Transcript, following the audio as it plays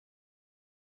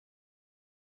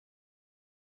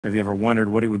Have you ever wondered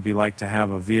what it would be like to have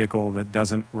a vehicle that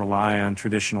doesn't rely on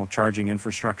traditional charging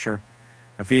infrastructure?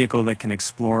 A vehicle that can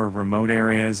explore remote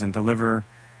areas and deliver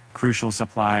crucial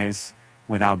supplies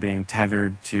without being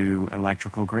tethered to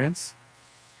electrical grids?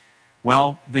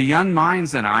 Well, the young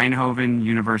minds at Eindhoven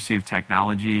University of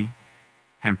Technology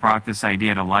have brought this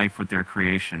idea to life with their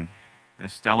creation. The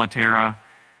Stella Terra,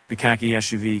 the khaki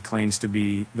SUV, claims to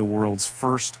be the world's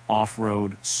first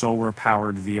off-road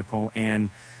solar-powered vehicle,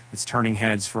 and it's turning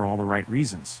heads for all the right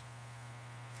reasons.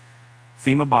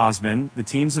 Fema Bosman, the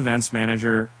team's events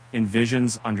manager,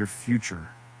 envisions under future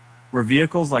where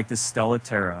vehicles like the Stella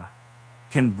Terra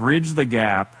can bridge the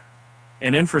gap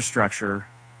in infrastructure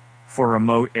for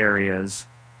remote areas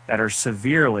that are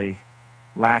severely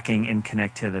lacking in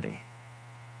connectivity.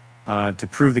 To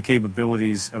prove the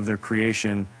capabilities of their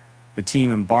creation, the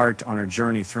team embarked on a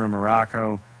journey through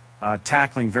Morocco,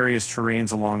 tackling various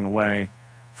terrains along the way.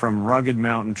 From rugged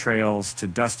mountain trails to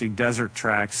dusty desert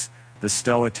tracks, the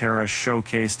Stella Terra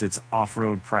showcased its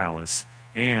off-road prowess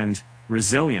and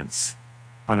resilience.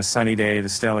 On a sunny day, the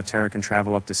Stella Terra can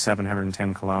travel up to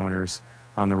 710 kilometers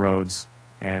on the roads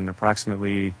and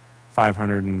approximately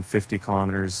 550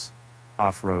 kilometers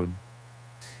off-road.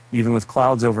 Even with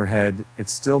clouds overhead, it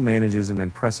still manages an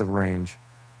impressive range,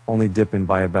 only dipping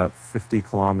by about 50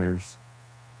 kilometers.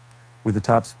 With a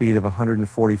top speed of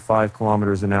 145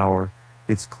 kilometers an hour,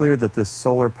 it's clear that this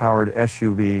solar-powered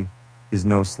SUV is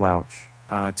no slouch.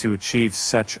 To achieve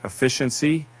such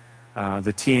efficiency,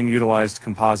 the team utilized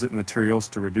composite materials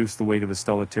to reduce the weight of the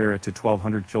Stella Terra to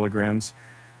 1,200 kilograms,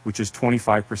 which is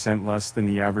 25% less than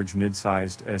the average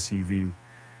mid-sized SUV.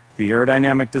 The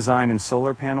aerodynamic design and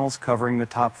solar panels covering the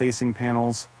top-facing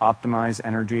panels optimize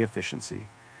energy efficiency.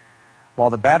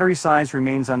 While the battery size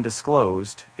remains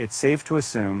undisclosed, it's safe to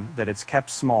assume that it's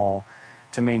kept small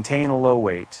to maintain a low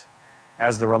weight,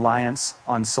 as the reliance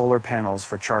on solar panels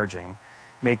for charging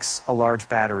makes a large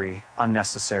battery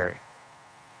unnecessary.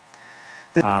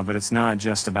 But it's not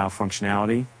just about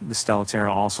functionality. The Stella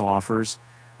Terra also offers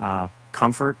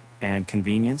comfort and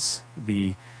convenience.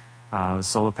 The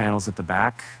solar panels at the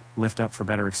back lift up for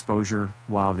better exposure,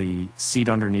 while the seat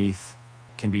underneath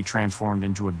can be transformed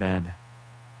into a bed.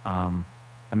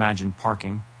 Imagine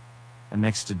parking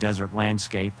amidst a desert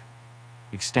landscape,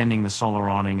 extending the solar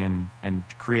awning and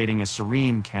creating a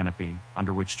serene canopy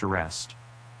under which to rest.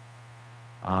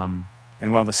 And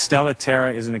while the Stella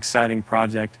Terra is an exciting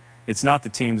project, it's not the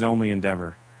team's only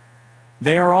endeavor.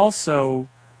 They are also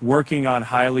working on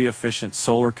highly efficient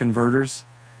solar converters,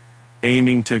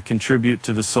 aiming to contribute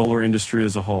to the solar industry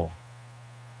as a whole.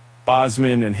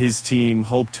 Bosman and his team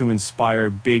hope to inspire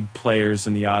big players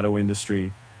in the auto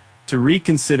industry to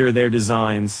reconsider their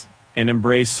designs and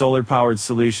embrace solar-powered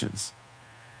solutions.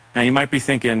 Now, you might be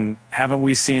thinking, haven't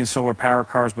we seen solar power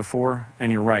cars before?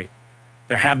 And you're right.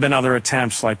 There have been other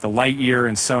attempts like the Lightyear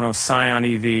and Sonos Scion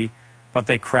EV, but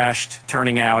they crashed,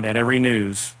 turning out at every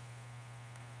news.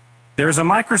 There's a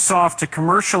Microsoft to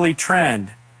commercially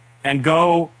trend and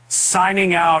go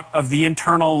signing out of the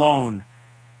internal loan.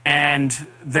 And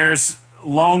there's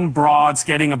loan broads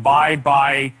getting abide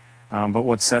by. But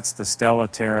what sets the Stella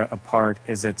Terra apart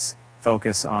is its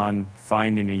focus on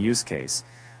finding a use case.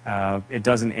 It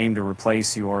doesn't aim to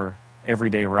replace your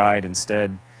everyday ride.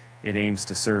 Instead, it aims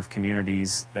to serve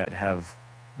communities that have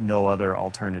no other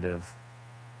alternative.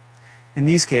 In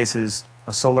these cases,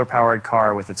 a solar-powered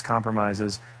car with its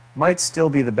compromises might still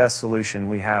be the best solution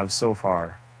we have so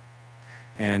far.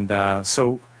 And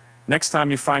so next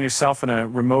time you find yourself in a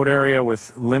remote area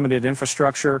with limited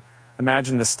infrastructure,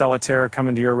 imagine the Stella Terra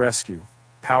coming to your rescue,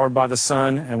 powered by the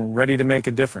sun and ready to make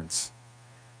a difference.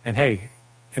 And hey,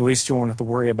 at least you won't have to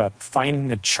worry about finding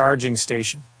a charging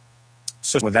station.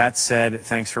 So with that said,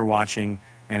 thanks for watching,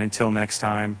 and until next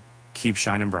time, keep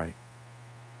shining bright.